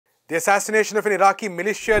The assassination of an Iraqi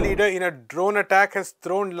militia leader in a drone attack has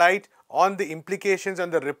thrown light on the implications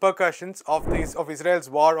and the repercussions of Israel's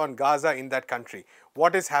war on Gaza in that country.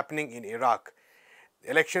 What is happening in Iraq?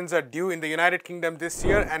 Elections are due in the United Kingdom this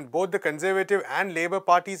year, and both the Conservative and Labour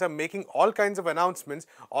parties are making all kinds of announcements,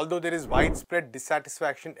 although there is widespread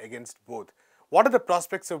dissatisfaction against both. What are the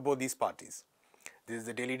prospects of both these parties? This is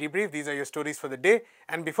the Daily Debrief. These are your stories for the day.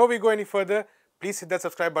 And before we go any further, please hit that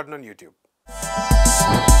subscribe button on YouTube.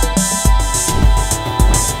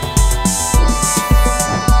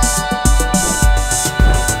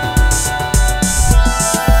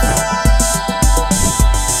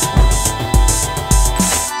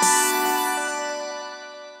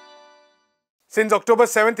 Since October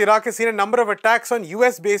 7th, Iraq has seen a number of attacks on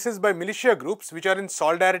US bases by militia groups which are in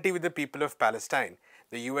solidarity with the people of Palestine.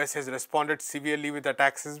 The US has responded severely with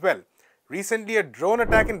attacks as well. Recently, a drone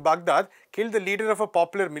attack in Baghdad killed the leader of a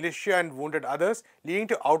popular militia and wounded others, leading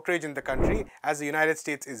to outrage in the country as the United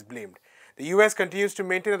States is blamed. The US continues to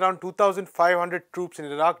maintain around 2,500 troops in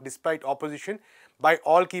Iraq despite opposition by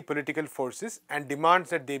all key political forces and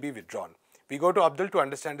demands that they be withdrawn. We go to Abdul to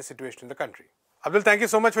understand the situation in the country. Abdul, thank you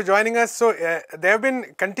so much for joining us. So, there have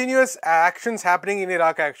been continuous actions happening in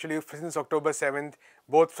Iraq actually since October 7th,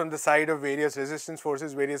 both from the side of various resistance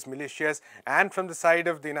forces, various militias, and from the side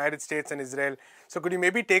of the United States and Israel. So, could you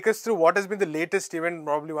maybe take us through what has been the latest event,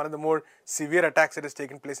 probably one of the more severe attacks that has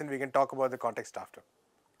taken place, and we can talk about the context after.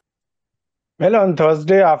 Well, on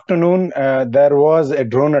Thursday afternoon, there was a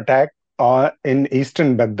drone attack in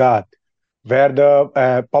eastern Baghdad, where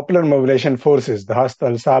the Popular Mobilization Forces, the Hast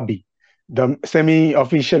al-Sabi, the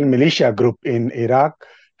semi-official militia group in Iraq,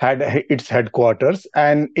 had its headquarters.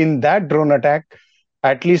 And in that drone attack,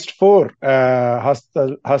 at least 4 Hast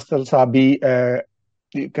al-Sabi,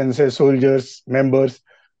 you can say soldiers, members,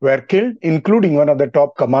 were killed, including one of the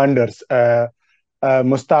top commanders,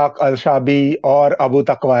 Mustaq al-Shabi, or Abu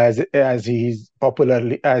Taqwa, as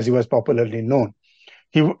he was popularly known.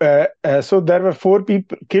 So there were 4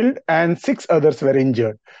 people killed and 6 others were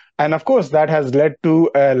injured. And of course, that has led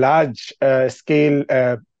to a large scale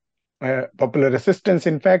popular resistance.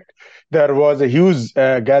 In fact, there was a huge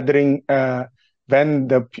gathering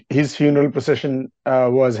when his funeral procession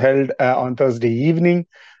was held on Thursday evening.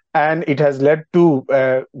 And it has led to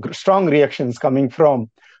strong reactions coming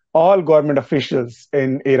from all government officials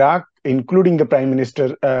in Iraq, including the Prime Minister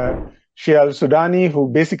Shia al-Sudani, who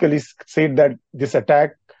basically said that this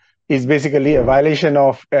attack is basically a violation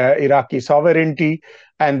of Iraqi sovereignty.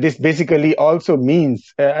 And this basically also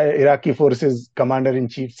means Iraqi forces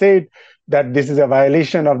commander-in-chief said that this is a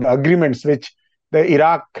violation of the agreements which the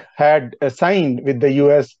Iraq had signed with the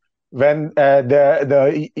US when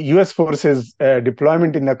the US forces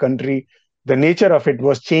deployment in the country, the nature of it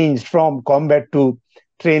was changed from combat to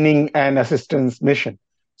training and assistance mission.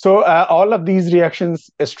 So all of these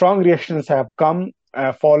reactions, strong reactions have come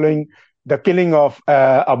following the killing of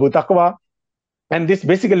Abu Taqwa. And this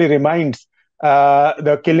basically reminds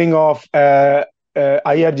the killing of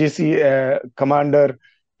IRGC commander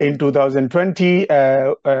in 2020,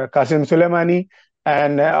 Qasim Soleimani,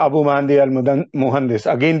 and Abu Mahdi al-Muhandis,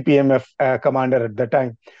 again PMF commander at the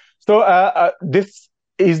time. So this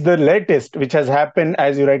is the latest which has happened,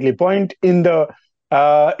 as you rightly point, in the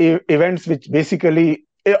events which basically,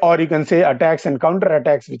 or you can say attacks and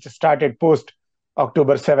counterattacks, which started post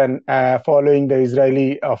October 7 following the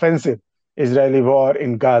Israeli offensive, Israeli war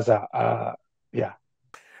in Gaza.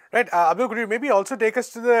 Right. Abdul, could you maybe also take us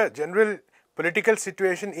to the general political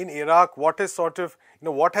situation in Iraq? What is sort of,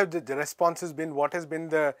 what have the responses been? What has been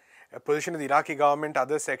the position of the Iraqi government,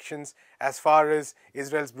 other sections, as far as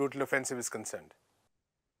Israel's brutal offensive is concerned?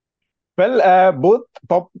 Well, both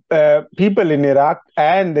people in Iraq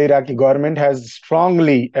and the Iraqi government has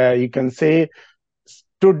strongly, you can say,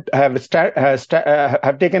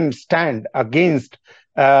 have taken stand against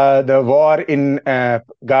the war in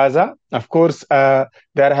Gaza. Of course, there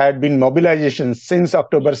had been mobilizations since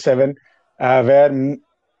October 7, where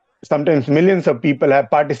sometimes millions of people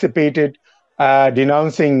have participated,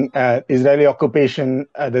 denouncing Israeli occupation,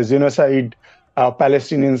 the genocide of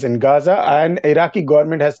Palestinians in Gaza. And Iraqi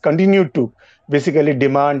government has continued to basically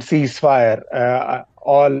demand ceasefire.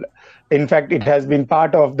 In fact, it has been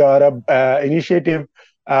part of the Arab initiative,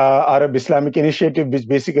 Arab Islamic initiative, which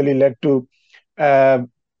basically led to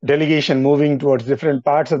delegation moving towards different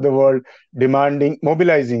parts of the world,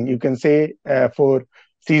 mobilizing, you can say, for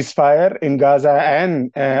ceasefire in Gaza,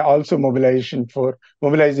 and also mobilizing for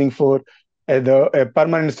a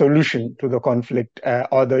permanent solution to the conflict,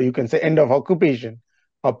 or you can say, end of occupation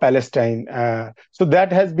of Palestine. So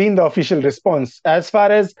that has been the official response. As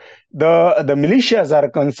far as the militias are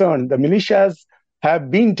concerned, the militias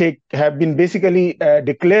have been basically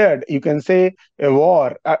declared, you can say, a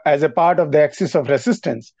war as a part of the axis of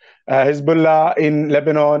resistance. Hezbollah in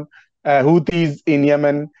Lebanon, Houthis in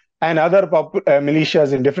Yemen, and other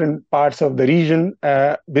militias in different parts of the region,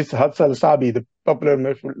 with Hafs al-Sabi, the Popular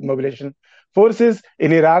Mobilization Forces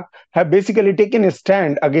in Iraq, have basically taken a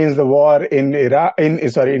stand against the war in Iraq,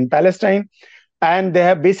 in Palestine, and they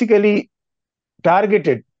have basically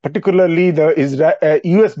targeted particularly the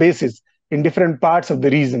US bases in different parts of the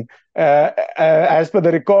region. As per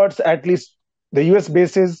the records, at least the US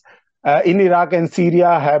bases in Iraq and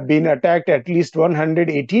Syria have been attacked at least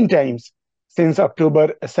 118 times since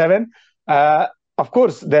October 7. Of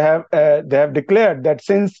course, they have declared that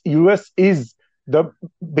since US is the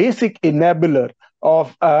basic enabler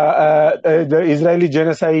of the Israeli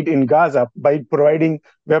genocide in Gaza by providing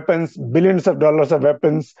weapons, billions of dollars of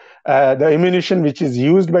weapons, the ammunition which is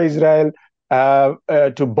used by Israel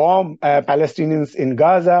to bomb Palestinians in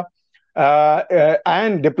Gaza,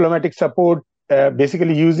 and diplomatic support,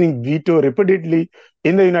 basically using veto repeatedly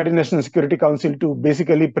in the United Nations Security Council to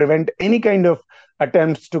basically prevent any kind of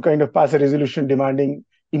attempts to kind of pass a resolution demanding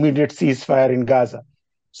immediate ceasefire in Gaza.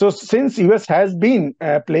 So since US has been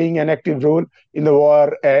playing an active role in the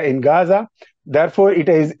war in Gaza, therefore it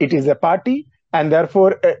is a party, and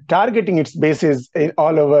therefore targeting its bases in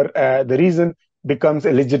all over the region becomes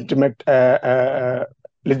a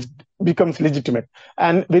becomes legitimate.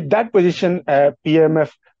 And with that position,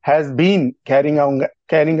 PMF has been carrying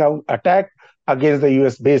out attack against the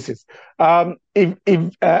US bases. And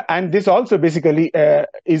this also basically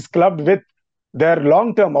is clubbed with their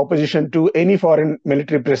long-term opposition to any foreign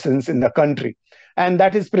military presence in the country. And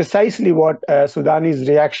that is precisely what Sudani's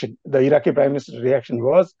reaction, the Iraqi Prime Minister's reaction,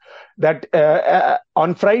 was, that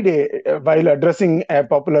on Friday, while addressing a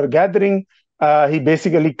popular gathering, he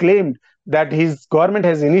basically claimed that his government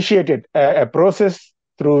has initiated a process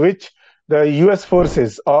through which the US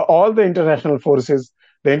forces, or all the international forces,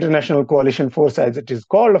 the international coalition force as it is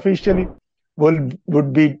called officially,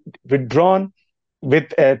 would be withdrawn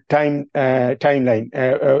with a timeline,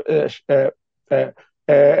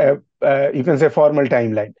 you can say formal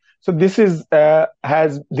timeline. So this has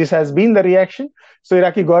been the reaction. So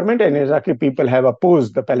Iraqi government and Iraqi people have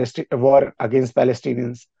opposed the war against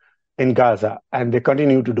Palestinians in Gaza, and they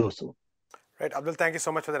continue to do so. Right, Abdul, thank you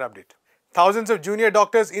so much for that update. Thousands of junior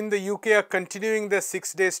doctors in the UK are continuing their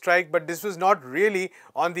 6-day strike, but this was not really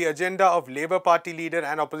on the agenda of Labour Party leader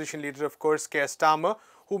and opposition leader, of course, Keir Starmer,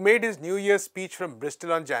 who made his New Year's speech from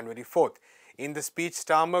Bristol on January 4th. In the speech,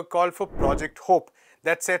 Starmer called for Project Hope,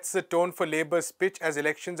 that sets the tone for Labour's pitch as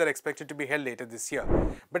elections are expected to be held later this year.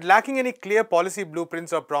 But lacking any clear policy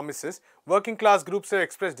blueprints or promises, working class groups have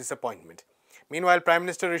expressed disappointment. Meanwhile, Prime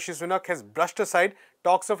Minister Rishi Sunak has brushed aside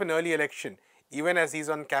talks of an early election, even as he's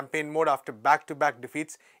on campaign mode after back-to-back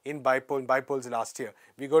defeats in by-polls last year.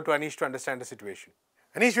 We go to Anish to understand the situation.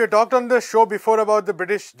 Anish, we had talked on the show before about the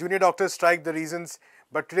British junior doctors strike, the reasons,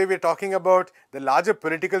 but today we're talking about the larger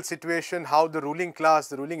political situation, how the ruling class,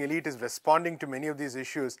 the ruling elite is responding to many of these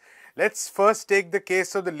issues. Let's first take the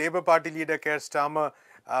case of the Labour Party leader Keir Starmer,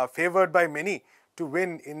 favoured by many to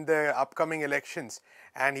win in the upcoming elections.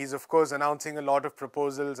 And he's, of course, announcing a lot of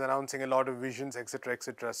proposals, announcing a lot of visions, etc.,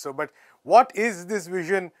 etc. So, but what is this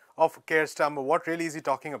vision of Keir Starmer? What really is he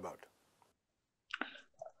talking about?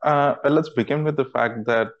 Let's begin with the fact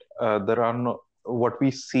that there are no, what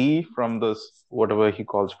we see from this, whatever he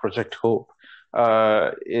calls Project Hope,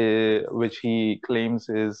 which he claims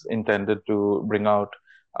is intended to bring out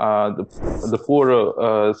the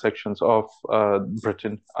poorer sections of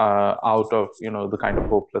Britain out of the kind of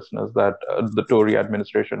hopelessness that the Tory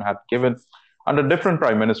administration had given under different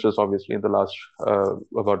prime ministers, obviously in the last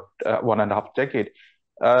about 1.5 decade.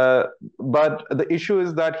 But the issue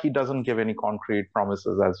is that he doesn't give any concrete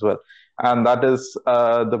promises as well. And that is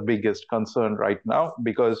the biggest concern right now,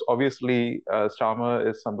 because obviously Starmer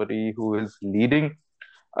is somebody who is leading,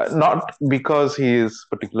 not because he is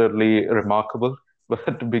particularly remarkable,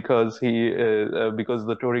 but because because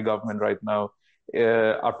the Tory government right now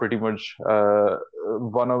are pretty much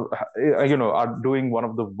one of, are doing one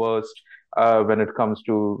of the worst when it comes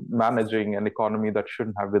to managing an economy that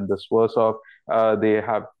shouldn't have been this worse off. They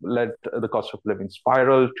have let the cost of living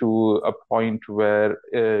spiral to a point where,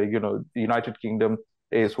 the United Kingdom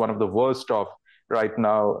is one of the worst off right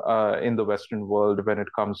now in the Western world when it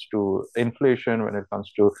comes to inflation, when it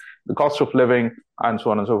comes to the cost of living, and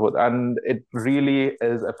so on and so forth. And it really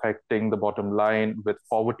is affecting the bottom line, with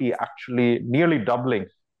poverty actually nearly doubling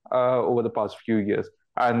over the past few years.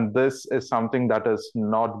 And this is something that has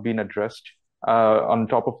not been addressed. On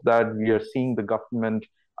top of that, we are seeing the government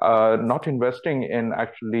not investing in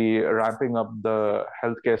actually ramping up the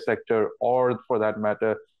healthcare sector, or for that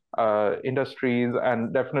matter, industries,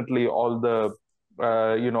 and definitely all the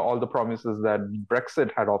promises that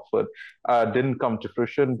Brexit had offered didn't come to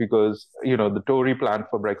fruition, because the Tory plan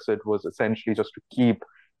for Brexit was essentially just to keep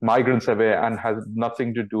migrants away and has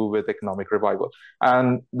nothing to do with economic revival.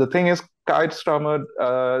 And the thing is, Keir Starmer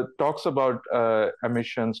talks about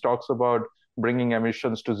emissions, talks about bringing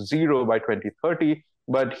emissions to zero by 2030,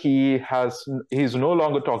 but he's no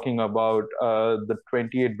longer talking about the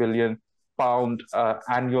 28 billion pound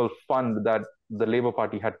annual fund that the Labour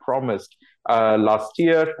Party had promised last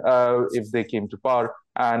year if they came to power,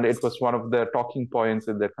 and it was one of their talking points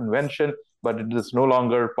in their convention. But it is no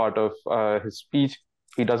longer part of his speech.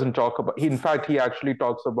 He doesn't talk about. In fact, he actually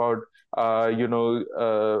talks about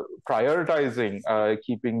prioritizing,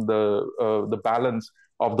 keeping the balance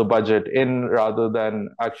of the budget in, rather than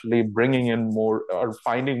actually bringing in more or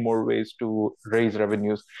finding more ways to raise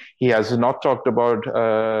revenues. He has not talked about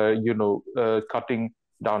cutting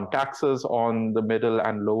down taxes on the middle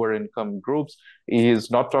and lower income groups. He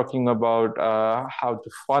is not talking about how to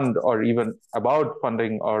fund, or even about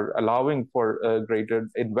funding or allowing for greater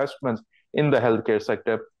investments in the healthcare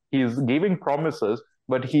sector. He is giving promises,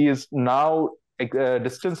 but he is now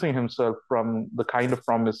distancing himself from the kind of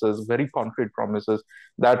promises, very concrete promises,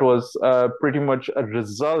 that was pretty much a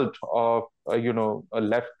result of a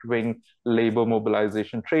left-wing labor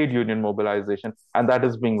mobilization, trade union mobilization, and that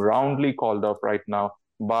is being roundly called off right now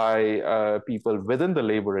by people within the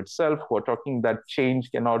labor itself, who are talking that change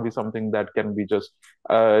cannot be something that can be just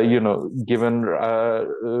given,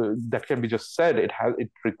 that can be just said. It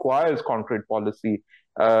requires concrete policy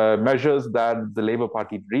measures that the Labour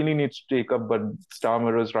Party really needs to take up, but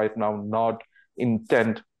Starmer is right now not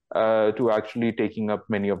intent to actually taking up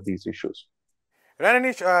many of these issues.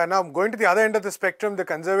 Anish, now going to the other end of the spectrum, the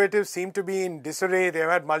Conservatives seem to be in disarray. They've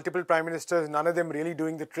had multiple prime ministers, none of them really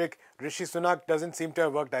doing the trick. Rishi Sunak doesn't seem to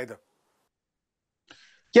have worked either.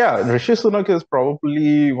 Yeah, Rishi Sunak is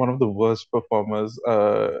probably one of the worst performers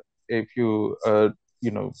if you,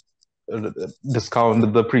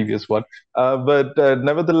 discount the previous one. But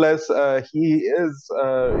nevertheless, he is,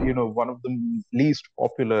 one of the least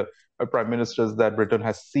popular prime ministers that Britain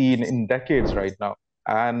has seen in decades right now.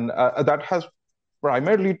 And that has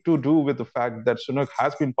primarily to do with the fact that Sunak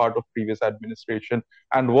has been part of previous administration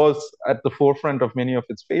and was at the forefront of many of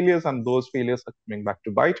its failures, and those failures are coming back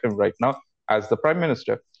to bite him right now as the prime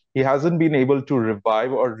minister. He hasn't been able to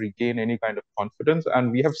revive or regain any kind of confidence,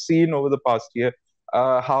 and we have seen over the past year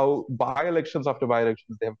how by-elections after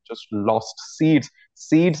by-elections they have just lost seats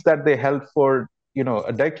that they held for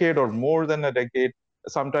a decade or more than a decade.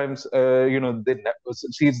 Sometimes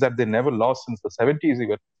seats that they never lost since the 70s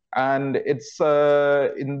even. And it's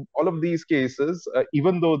in all of these cases,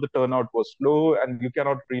 even though the turnout was low, and you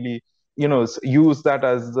cannot really use that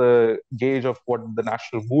as the gauge of what the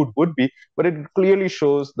national mood would be, but it clearly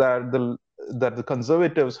shows that the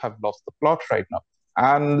Conservatives have lost the plot right now.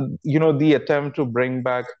 And the attempt to bring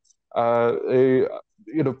back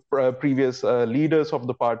previous leaders of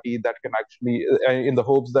the party, that can actually in the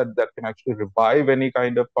hopes that can actually revive any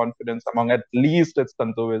kind of confidence among at least its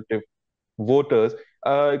conservative voters,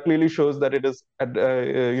 clearly shows that it is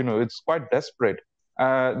it's quite desperate.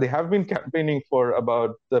 They have been campaigning for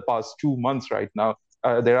about the past 2 months right now.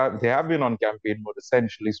 They have been on campaign mode,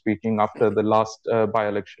 essentially speaking, after the last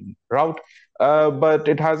by-election rout, but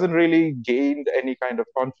it hasn't really gained any kind of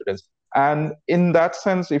confidence. And in that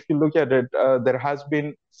sense, if you look at it, there has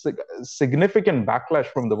been significant backlash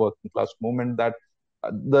from the working class movement, that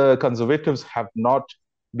the Conservatives have not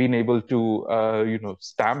been able to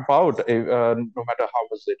stamp out, no matter how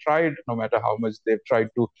much they tried, no matter how much they've tried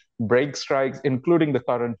to break strikes, including the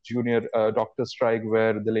current junior doctor strike,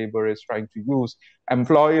 where the labor is trying to use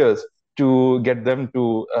employers to get them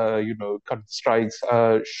to cut strikes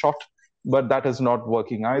short, but that is not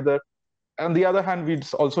working either. On the other hand, we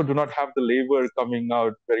also do not have the labor coming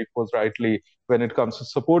out very forthrightly when it comes to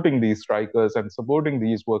supporting these strikers and supporting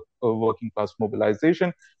these working class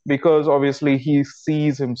mobilization, because obviously he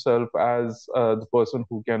sees himself as the person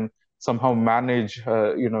who can somehow manage,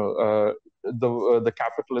 the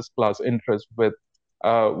capitalist class interest with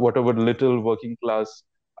whatever little working class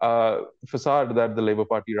facade that the Labour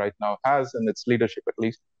Party right now has in its leadership, at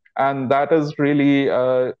least. And that is really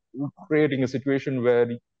creating a situation where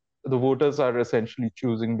the voters are essentially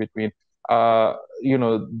choosing between the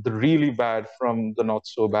really bad from the not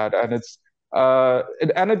so bad.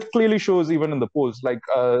 And it clearly shows even in the polls, like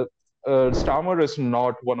Starmer is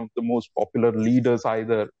not one of the most popular leaders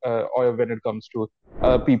either, or when it comes to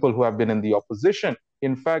people who have been in the opposition.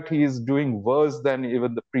 In fact, he is doing worse than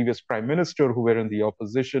even the previous prime minister who were in the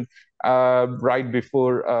opposition right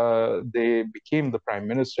before they became the prime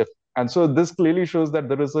minister. And so this clearly shows that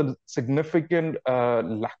there is a significant there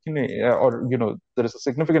is a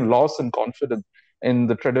significant loss in confidence in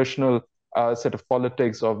the traditional set of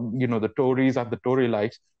politics of, the Tories and the Tory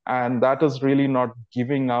likes. And that is really not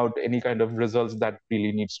giving out any kind of results that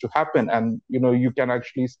really needs to happen. And, you can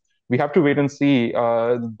actually, we have to wait and see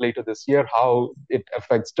later this year how it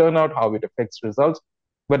affects turnout, how it affects results.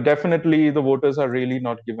 But definitely the voters are really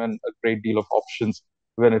not given a great deal of options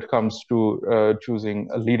when it comes to choosing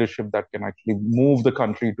a leadership that can actually move the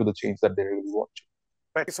country to the change that they really want to.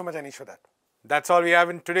 Thank you so much, Anish, for that. That's all we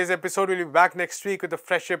have in today's episode. We'll be back next week with a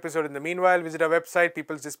fresh episode. In the meanwhile, visit our website,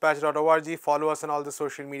 peoplesdispatch.org, follow us on all the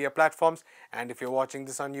social media platforms, and if you're watching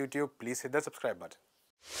this on YouTube, please hit the subscribe button.